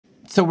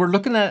So we're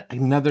looking at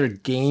another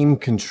game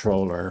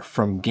controller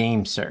from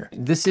GameSir.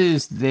 This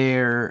is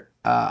their,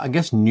 I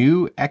guess,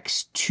 new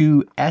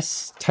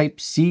X2s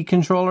Type-C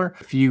controller.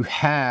 If you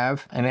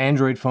have an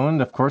Android phone,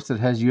 of course,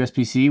 that has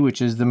USB-C,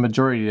 which is the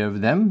majority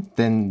of them,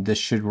 then this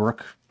should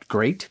work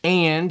great.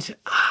 And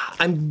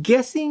I'm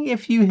guessing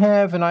if you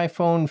have an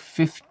iPhone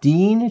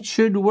 15, it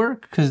should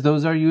work, because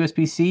those are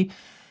USB-C.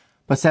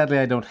 But sadly,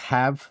 I don't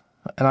have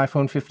an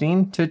iPhone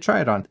 15 to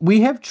try it on.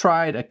 We have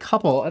tried a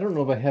couple, I don't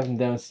know if I have them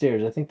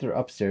downstairs, I think they're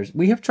upstairs.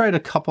 We have tried a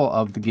couple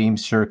of the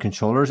GameSir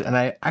controllers and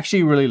I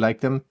actually really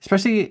like them,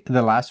 especially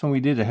the last one we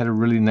did. It had a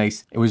really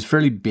nice, it was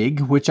fairly big,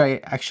 which I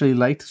actually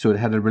liked, so it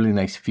had a really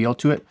nice feel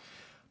to it.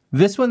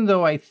 This one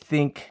though, I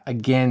think,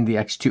 again, the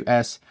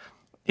X2s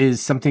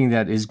is something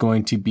that is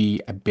going to be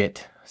a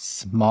bit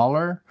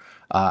smaller.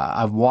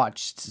 I've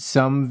watched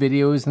some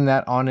videos and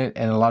that on it,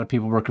 and a lot of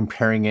people were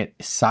comparing it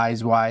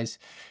size-wise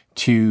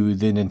to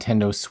the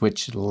Nintendo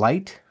Switch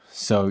Lite.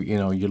 So, you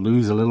know, you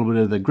lose a little bit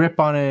of the grip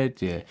on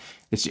it.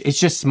 It's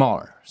just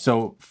smaller.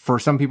 So for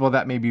some people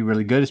that may be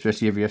really good,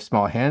 especially if you have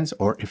small hands,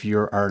 or if you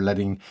are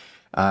letting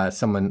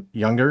someone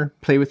younger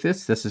play with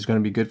this, this is going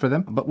to be good for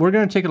them. But we're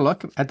going to take a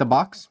look at the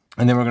box,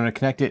 and then we're going to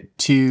connect it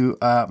to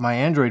my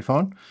Android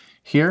phone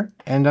here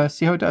and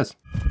see how it does.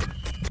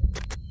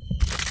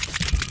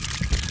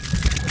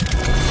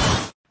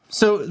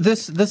 So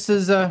this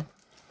is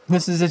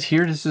it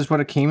here. This is what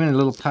it came in, a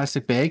little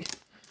plastic bag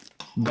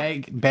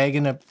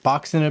in a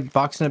box in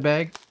a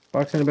bag.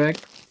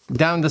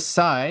 Down the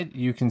side,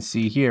 you can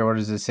see here, what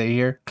does it say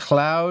here?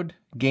 Cloud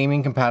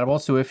gaming compatible.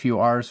 So if you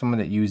are someone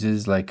that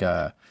uses like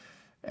a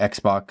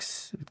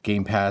Xbox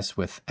Game Pass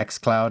with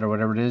xCloud or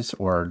whatever it is,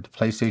 or the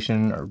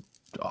PlayStation or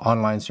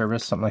online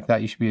service, something like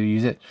that, you should be able to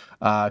use it.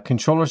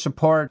 Controller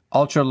support,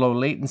 ultra low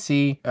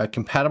latency,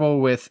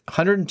 compatible with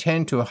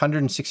 110 to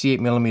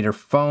 168 millimeter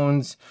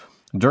phones,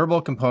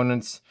 durable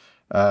components,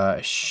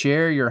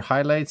 share your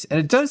highlights, and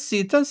it does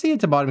say at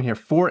the bottom here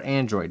for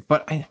Android,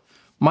 but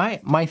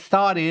my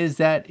thought is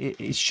that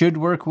it should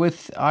work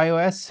with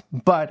iOS,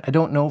 but I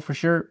don't know for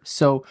sure.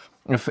 So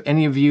if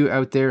any of you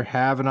out there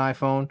have an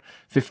iPhone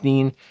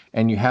 15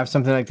 and you have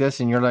something like this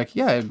and you're like,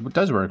 yeah, it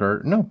does work,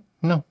 or no,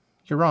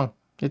 you're wrong,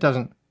 it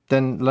doesn't,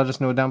 then let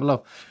us know down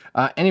below.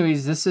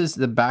 Anyways, this is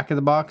the back of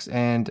the box,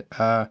 and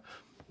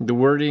the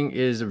wording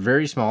is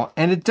very small,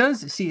 and it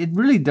does, see, it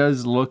really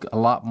does look a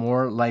lot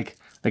more like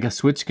a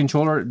Switch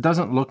controller. It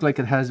doesn't look like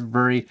it has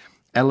very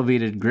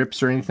elevated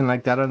grips or anything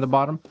like that on the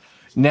bottom.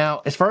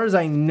 Now, as far as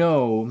I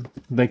know,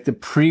 like the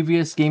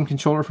previous game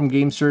controller from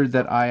GameSir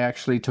that I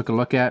actually took a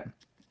look at,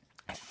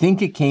 I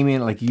think it came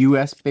in like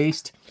US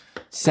based,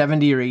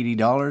 $70 or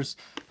 $80.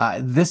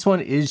 This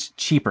one is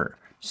cheaper.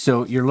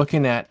 So you're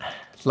looking at,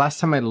 last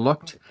time I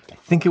looked, I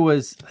think it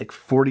was like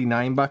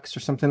 49 bucks or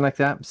something like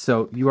that.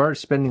 So you are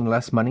spending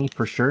less money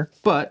for sure,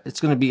 but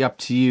it's going to be up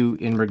to you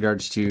in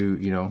regards to,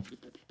 you know,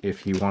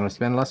 if you want to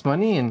spend less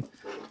money and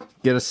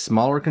get a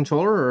smaller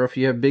controller, or if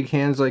you have big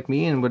hands like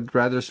me and would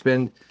rather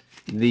spend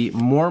the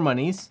more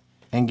monies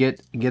and get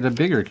a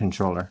bigger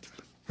controller,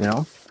 you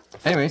know.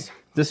 Anyways,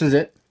 this is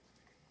it.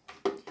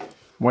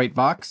 White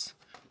box.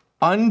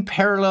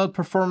 Unparalleled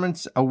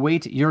performance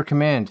await your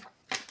command.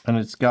 And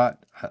it's got,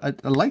 I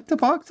like the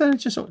box, that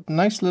it's just a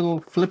nice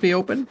little flippy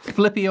open,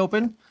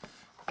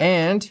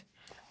 and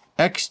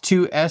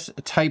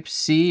X2s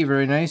Type-C,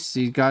 very nice.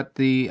 You got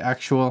the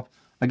actual,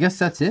 I guess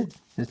that's it.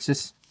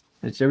 It's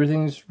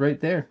everything's right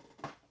there.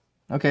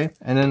 Okay,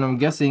 and then I'm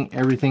guessing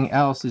everything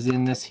else is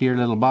in this here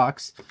little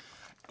box.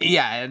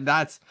 Yeah,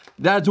 that's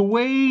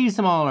way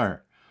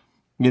smaller,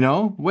 you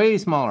know, way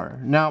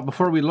smaller. Now,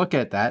 before we look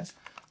at that,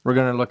 we're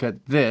gonna look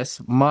at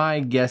this. My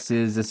guess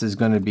is this is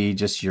gonna be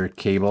just your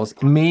cables,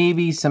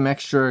 maybe some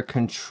extra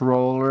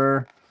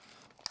controller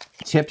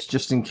tips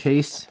just in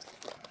case.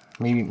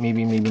 Maybe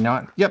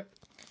not. Yep.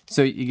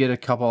 So you get a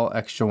couple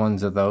extra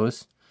ones of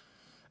those.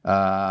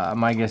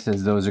 My guess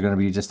is those are going to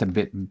be just a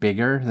bit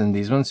bigger than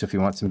these ones. So if you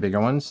want some bigger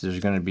ones,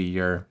 there's going to be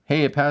your,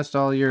 hey, it passed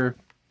all your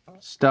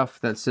stuff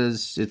that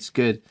says it's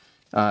good.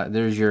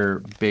 There's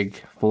your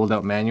big fold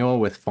out manual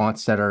with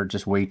fonts that are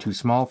just way too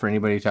small for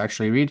anybody to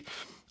actually read.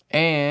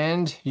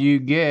 And you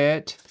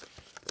get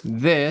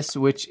this,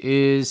 which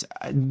is,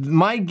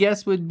 my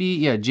guess would be,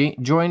 yeah,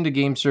 join the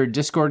GameSir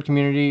Discord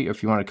community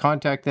if you want to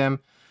contact them.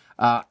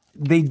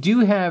 They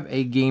do have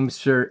a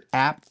GameSir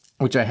app,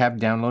 which I have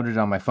downloaded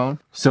on my phone.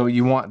 So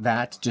you want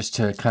that just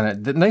to kind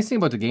of, the nice thing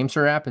about the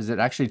GameSir app is it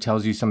actually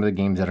tells you some of the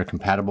games that are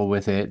compatible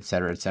with it, et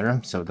cetera, et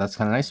cetera. So that's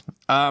kind of nice.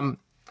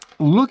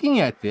 Looking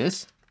at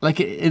this,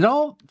 like it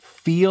all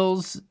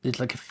feels,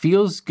 it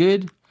feels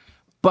good.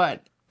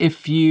 But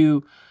if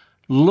you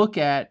look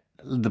at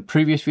the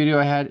previous video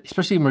I had,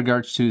 especially in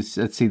regards to,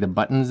 let's say, the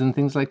buttons and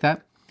things like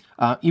that,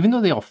 even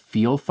though they all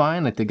feel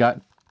fine, like they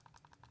got,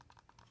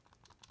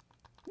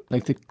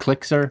 like the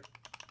clicks are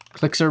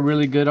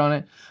really good on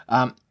it.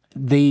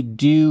 They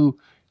do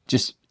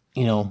just,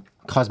 you know,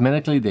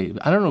 cosmetically,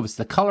 I don't know if it's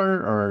the color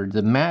or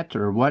the matte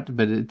or what,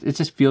 but it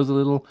just feels a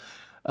little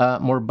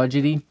more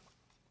budgety.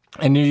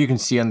 And as you can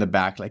see on the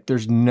back, like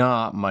there's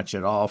not much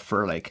at all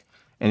for like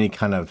any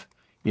kind of,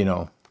 you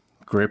know,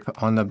 grip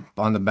on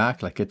the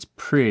back. Like it's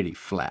pretty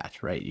flat,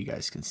 right? You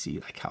guys can see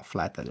like how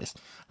flat that is.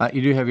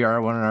 You do have your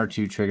R1 and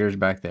R2 triggers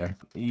back there.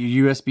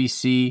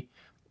 USB-C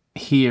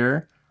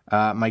here.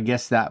 My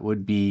guess that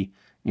would be,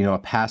 you know, a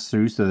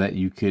pass-through so that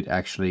you could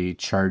actually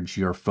charge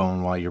your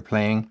phone while you're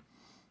playing.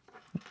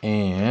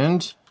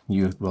 And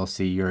you will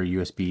see your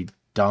USB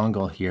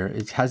dongle here.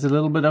 It has a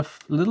little bit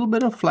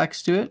of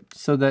flex to it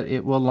so that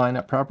it will line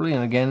up properly.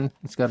 And again,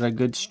 it's got a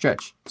good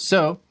stretch.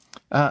 So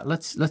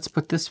let's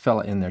put this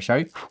fella in there, shall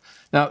we?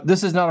 Now,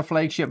 this is not a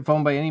flagship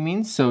phone by any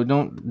means, so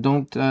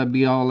don't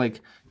be all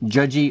like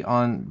judgy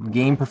on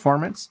game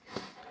performance.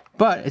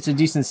 But it's a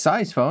decent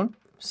size phone,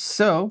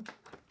 so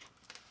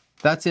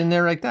that's in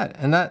there like that,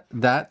 and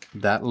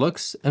that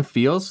looks and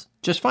feels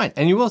just fine.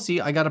 And you will see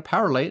I got a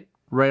power light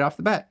right off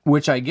the bat,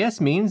 which I guess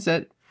means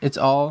that it's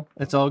all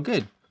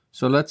good.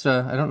 So let's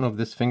I don't know if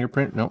this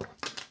fingerprint, nope,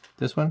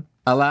 this one.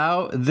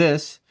 Allow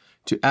this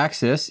to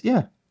access,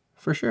 yeah,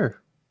 for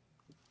sure.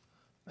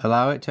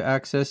 Allow it to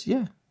access,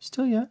 yeah,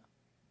 still yeah.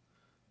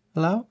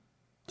 Allow,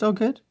 it's all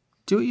good.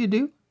 Do what you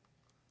do.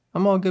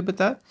 I'm all good with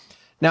that.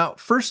 Now,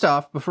 first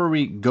off, before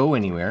we go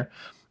anywhere,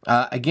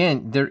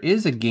 again, there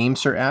is a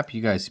GameSir app.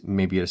 You guys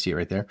may be able to see it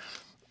right there.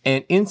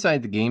 And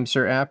inside the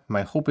GameSir app,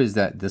 my hope is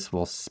that this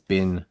will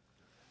spin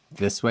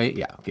this way.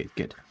 Yeah,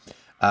 good.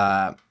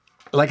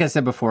 Like I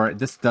said before,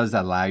 this does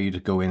allow you to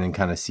go in and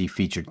kind of see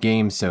featured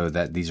games, so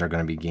that these are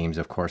going to be games,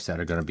 of course, that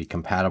are going to be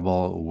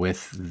compatible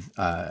with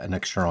an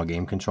external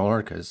game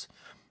controller, because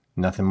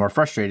nothing more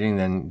frustrating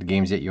than the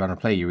games that you want to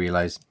play, you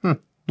realize,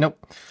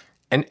 nope.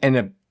 And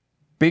a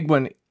big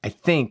one, I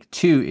think,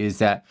 too, is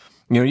that,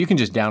 you know, you can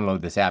just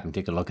download this app and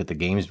take a look at the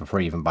games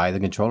before you even buy the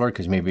controller,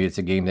 because maybe it's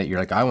a game that you're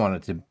like, I want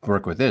it to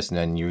work with this, and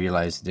then you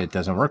realize it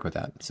doesn't work with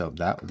that. So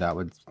that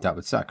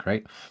would suck,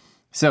 right?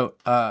 So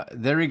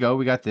there we go.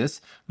 We got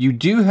this. You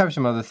do have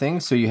some other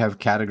things. So you have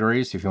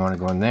categories if you want to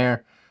go in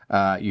there.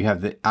 You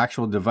have the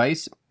actual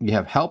device. You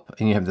have help,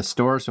 and you have the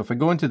store. So if I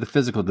go into the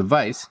physical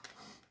device,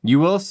 you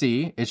will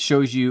see it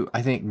shows you,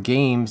 I think,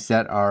 games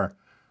that are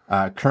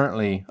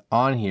currently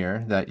on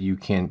here that you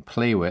can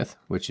play with,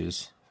 which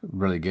is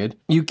really good.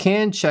 You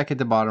can check at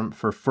the bottom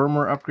for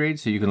firmware upgrades,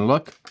 so you can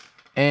look,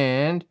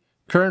 and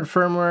current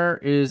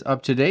firmware is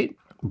up to date.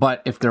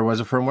 But if there was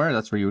a firmware,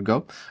 that's where you would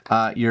go.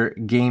 Your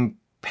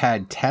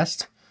Gamepad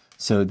test.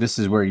 So this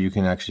is where you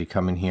can actually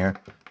come in here.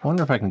 I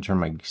wonder if I can turn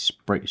my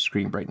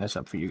screen brightness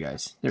up for you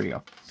guys. There we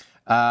go.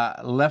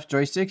 Left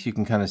joysticks, you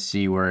can kind of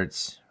see where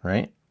it's,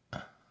 right?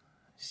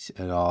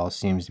 It all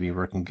seems to be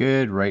working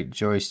good. Right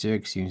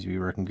joystick seems to be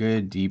working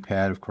good.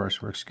 D-pad, of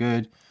course, works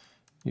good.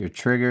 Your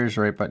triggers,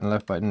 right button,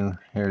 left button,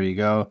 here you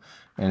go.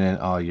 And then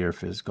all your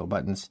physical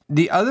buttons.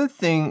 The other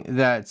thing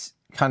that's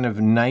kind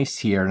of nice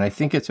here, and I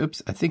think it's,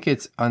 I think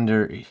it's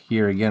under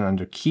here again,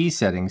 under key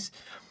settings,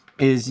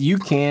 is you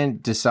can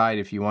decide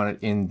if you want it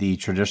in the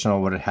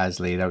traditional, what it has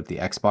laid out, the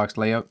Xbox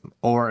layout,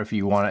 or if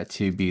you want it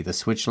to be the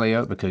Switch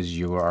layout, because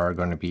you are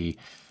going to be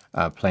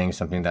playing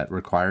something that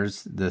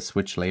requires the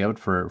Switch layout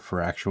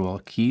for actual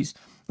keys.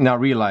 Now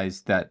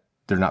realize that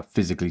they're not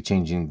physically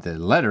changing the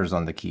letters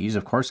on the keys,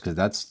 of course, because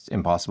that's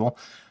impossible.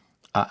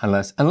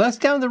 Unless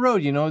down the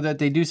road, you know, that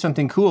they do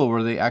something cool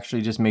where they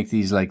actually just make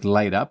these like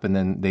light up and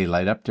then they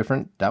light up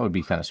different. That would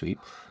be kind of sweet.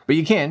 But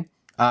you can.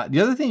 The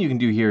other thing you can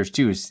do here is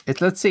too, is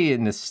let's say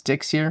in the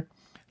sticks here,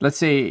 let's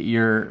say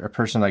you're a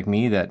person like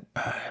me that,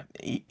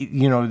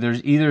 you know,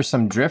 there's either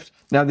some drift.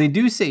 Now they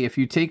do say if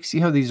you take, see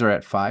how these are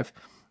at 5?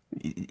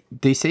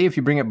 They say if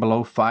you bring it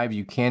below 5,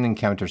 you can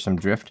encounter some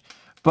drift.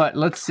 But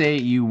let's say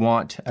you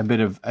want a bit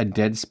of a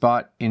dead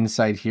spot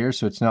inside here,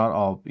 so it's not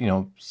all, you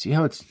know, see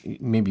how it's,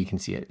 maybe you can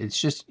see it. It's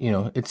just, you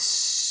know, it's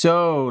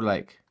so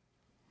like,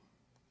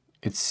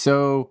 it's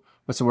so,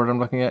 what's the word I'm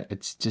looking at?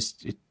 It's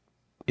just,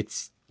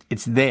 it's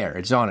there,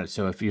 it's on it.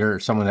 So if you're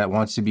someone that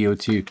wants to be able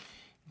to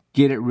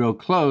get it real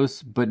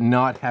close, but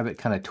not have it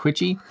kind of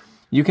twitchy,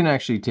 you can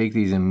actually take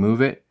these and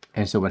move it.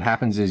 And so what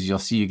happens is you'll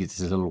see you get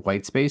this little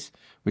white space,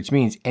 which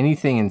means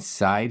anything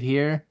inside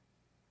here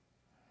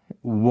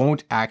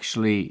won't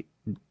actually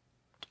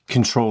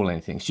control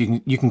anything.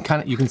 So you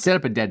can set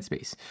up a dead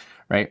space,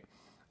 right?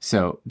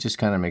 So just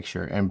kind of make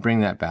sure and bring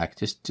that back.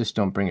 Just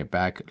don't bring it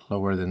back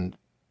lower than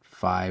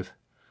 5.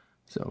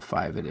 So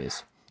 5 it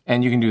is.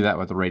 And you can do that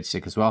with the right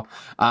stick as well.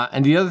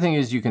 And the other thing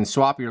is you can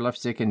swap your left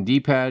stick and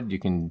D-pad. You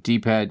can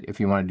D-pad if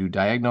you want to do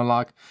diagonal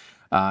lock.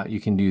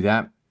 You can do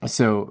that.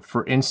 So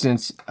for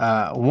instance,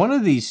 one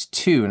of these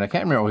two, and I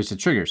can't remember always the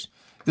triggers.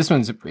 This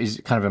one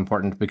is kind of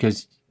important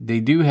because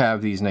they do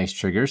have these nice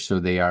triggers, so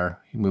they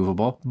are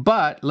movable.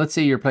 But let's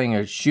say you're playing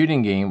a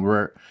shooting game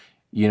where,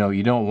 you know,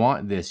 you don't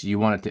want this, you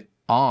want it to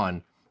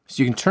on.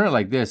 So you can turn it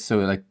like this, so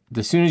like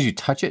as soon as you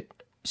touch it,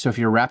 so if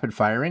you're rapid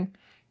firing,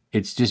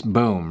 it's just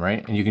boom,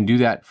 right? And you can do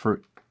that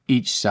for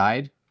each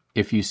side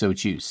if you so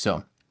choose.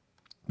 So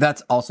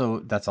that's also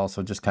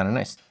just kind of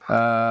nice.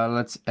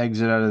 Let's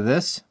exit out of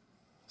this.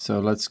 So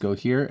let's go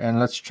here and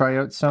let's try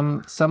out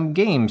some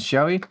games,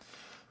 shall we?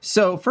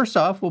 So first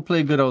off, we'll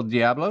play good old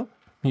Diablo.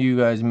 You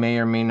guys may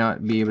or may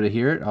not be able to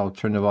hear it. I'll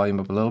turn the volume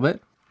up a little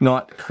bit.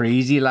 Not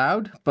crazy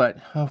loud, but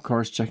of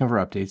course, checking for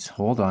updates.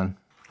 Hold on.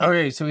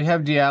 Okay, so we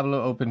have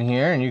Diablo open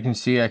here, and you can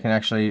see I can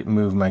actually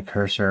move my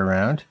cursor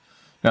around.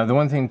 Now, the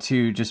one thing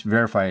to just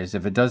verify is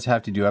if it does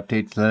have to do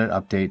updates, let it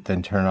update,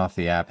 then turn off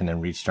the app and then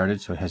restart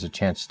it so it has a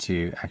chance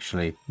to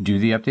actually do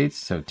the updates.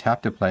 So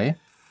tap to play.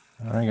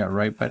 I got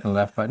right button,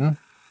 left button.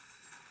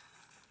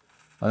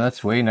 Oh,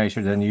 that's way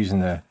nicer than using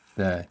the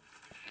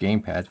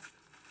gamepad.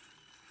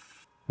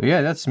 But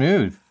yeah, that's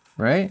smooth,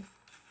 right?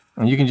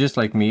 And you can just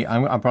like me,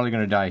 I'm probably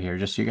going to die here,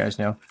 just so you guys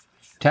know.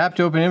 Tap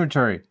to open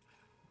inventory.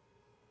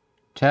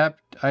 Tap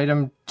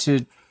item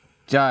to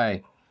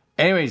die.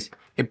 Anyways,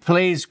 it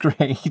plays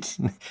great.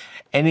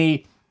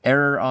 Any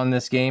error on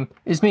this game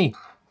is me.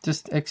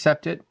 Just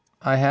accept it.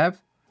 I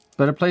have,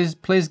 but it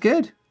plays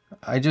good.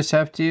 I just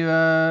have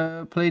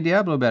to play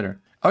Diablo better.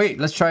 Okay,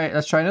 let's try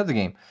another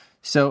game.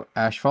 So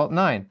Asphalt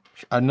 9,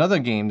 another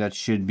game that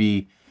should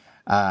be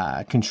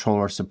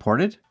controller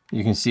supported.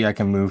 You can see I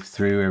can move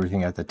through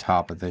everything at the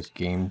top of this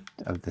game,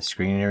 of the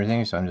screen and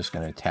everything. So I'm just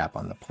going to tap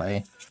on the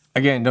play.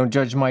 Again, don't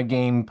judge my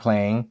game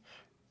playing.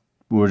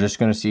 We're just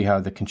going to see how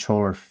the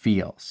controller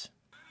feels.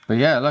 But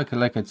yeah, look,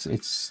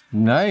 it's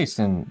nice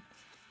and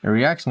it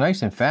reacts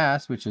nice and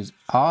fast, which is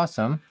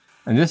awesome.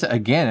 And this,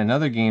 again,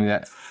 another game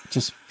that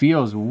just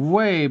feels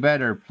way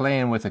better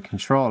playing with a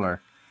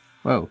controller.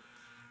 Whoa.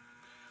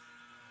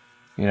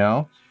 You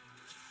know?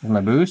 Is my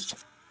boost?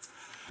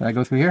 Can I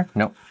go through here?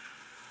 Nope.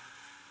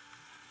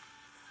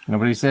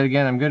 Nobody said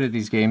again, I'm good at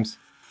these games.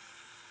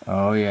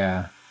 Oh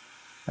yeah.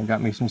 I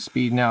got me some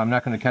speed now. I'm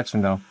not going to catch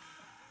them though.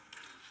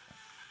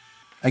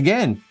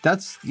 Again,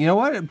 that's, you know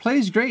what? It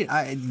plays great.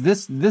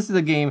 This is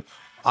a game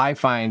I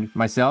find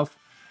myself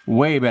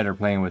way better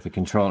playing with a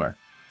controller.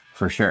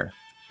 For sure.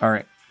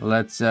 Alright,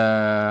 let's exit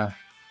out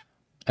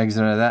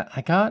of that.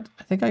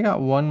 I think I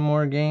got one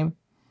more game.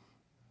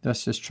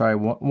 Let's just try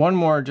one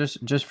more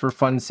just for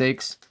fun's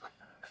sakes.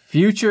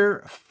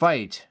 Future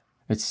Fight.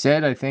 It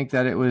said, I think,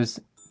 that it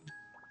was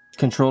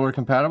controller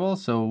compatible,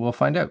 so we'll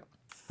find out.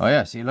 Oh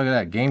yeah, see, look at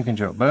that. Game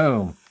control.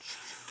 Boom.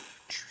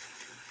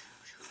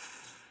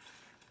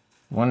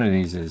 One of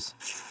these is.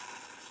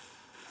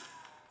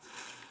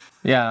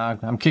 Yeah,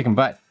 I'm kicking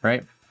butt,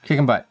 right?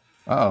 Kicking butt.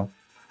 Uh-oh.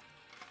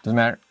 Doesn't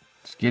matter.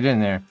 Just get in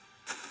there.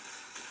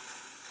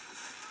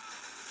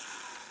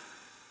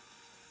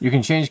 You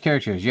can change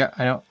characters. Yeah,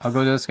 I know. I'll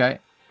go to this guy.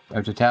 I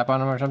have to tap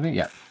on him or something?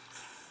 Yeah.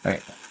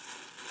 Okay.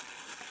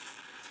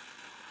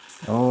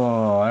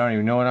 Oh, I don't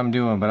even know what I'm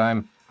doing, but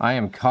I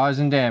am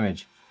causing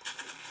damage.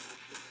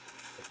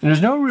 And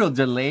there's no real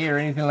delay or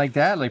anything like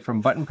that, like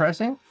from button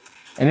pressing.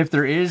 And if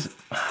there is,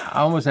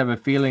 I almost have a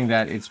feeling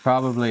that it's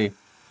probably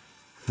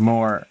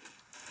more,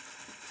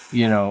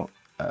 you know,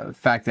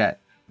 fact that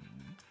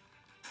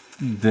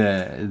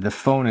the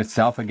phone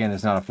itself, again,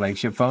 is not a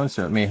flagship phone,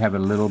 so it may have a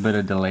little bit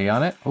of delay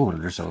on it. Oh,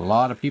 there's a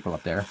lot of people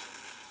up there.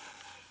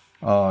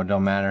 Oh,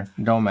 don't matter.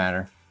 Don't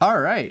matter. All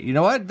right. You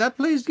know what? That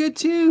plays good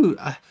too.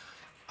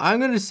 I'm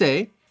going to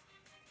say,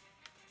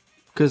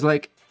 because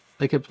like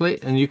I play,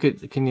 and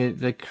can you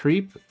like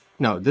creep?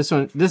 No, this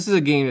is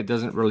a game that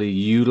doesn't really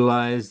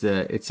utilize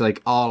it's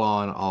like all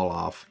on, all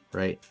off,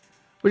 right?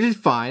 Which is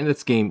fine.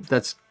 That's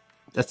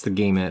the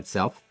game in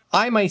itself.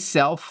 I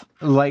myself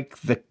like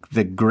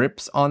the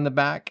grips on the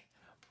back.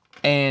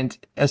 And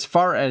as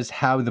far as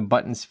how the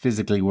buttons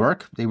physically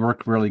work, they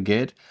work really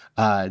good.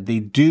 They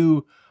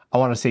do, I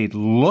want to say,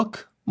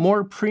 look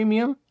more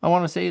premium. I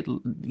want to say,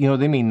 you know,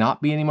 they may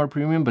not be any more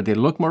premium, but they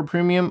look more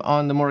premium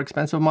on the more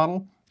expensive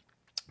model.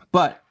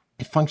 But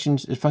it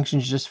functions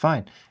just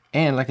fine.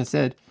 And like I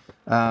said,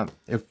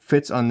 it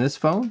fits on this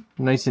phone,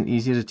 nice and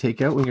easy to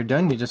take out when you're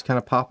done. You just kind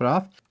of pop it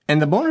off.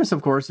 And the bonus,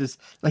 of course, is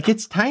like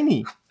it's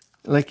tiny.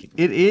 Like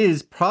it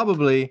is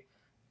probably,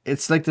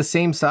 it's like the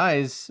same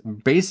size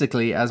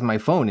basically as my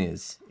phone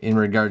is in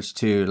regards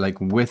to like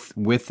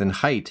width and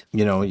height.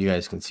 You know, you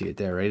guys can see it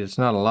there, right? It's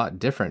not a lot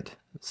different.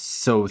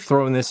 So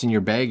throwing this in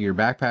your bag, your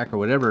backpack or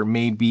whatever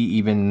may be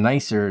even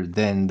nicer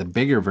than the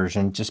bigger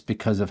version just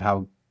because of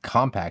how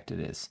compact it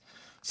is.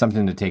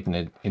 Something to take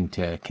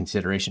into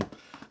consideration.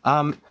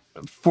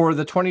 For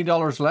the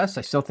 $20 less,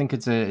 I still think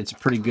it's a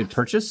pretty good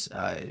purchase.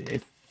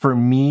 For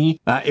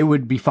me, it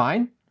would be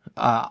fine.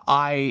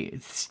 I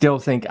still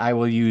think I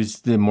will use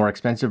the more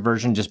expensive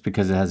version just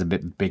because it has a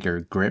bit bigger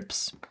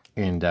grips.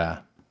 And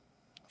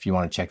if you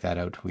want to check that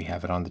out, we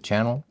have it on the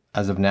channel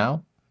as of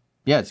now.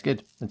 Yeah, it's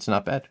good. It's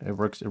not bad. It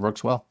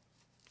works well.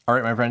 All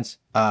right, my friends.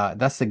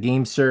 That's the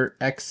GameSir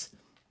X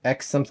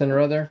something or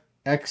other.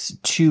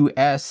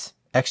 X2s.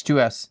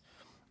 X2s.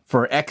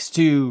 For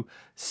X2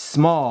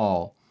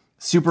 small,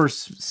 super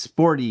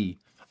sporty.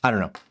 I don't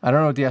know. I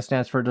don't know what the S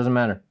stands for. It doesn't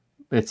matter.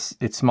 It's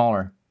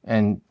smaller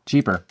and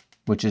cheaper,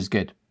 which is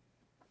good.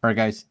 All right,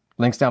 guys.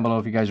 Links down below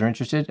if you guys are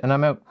interested. And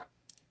I'm out.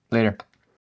 Later.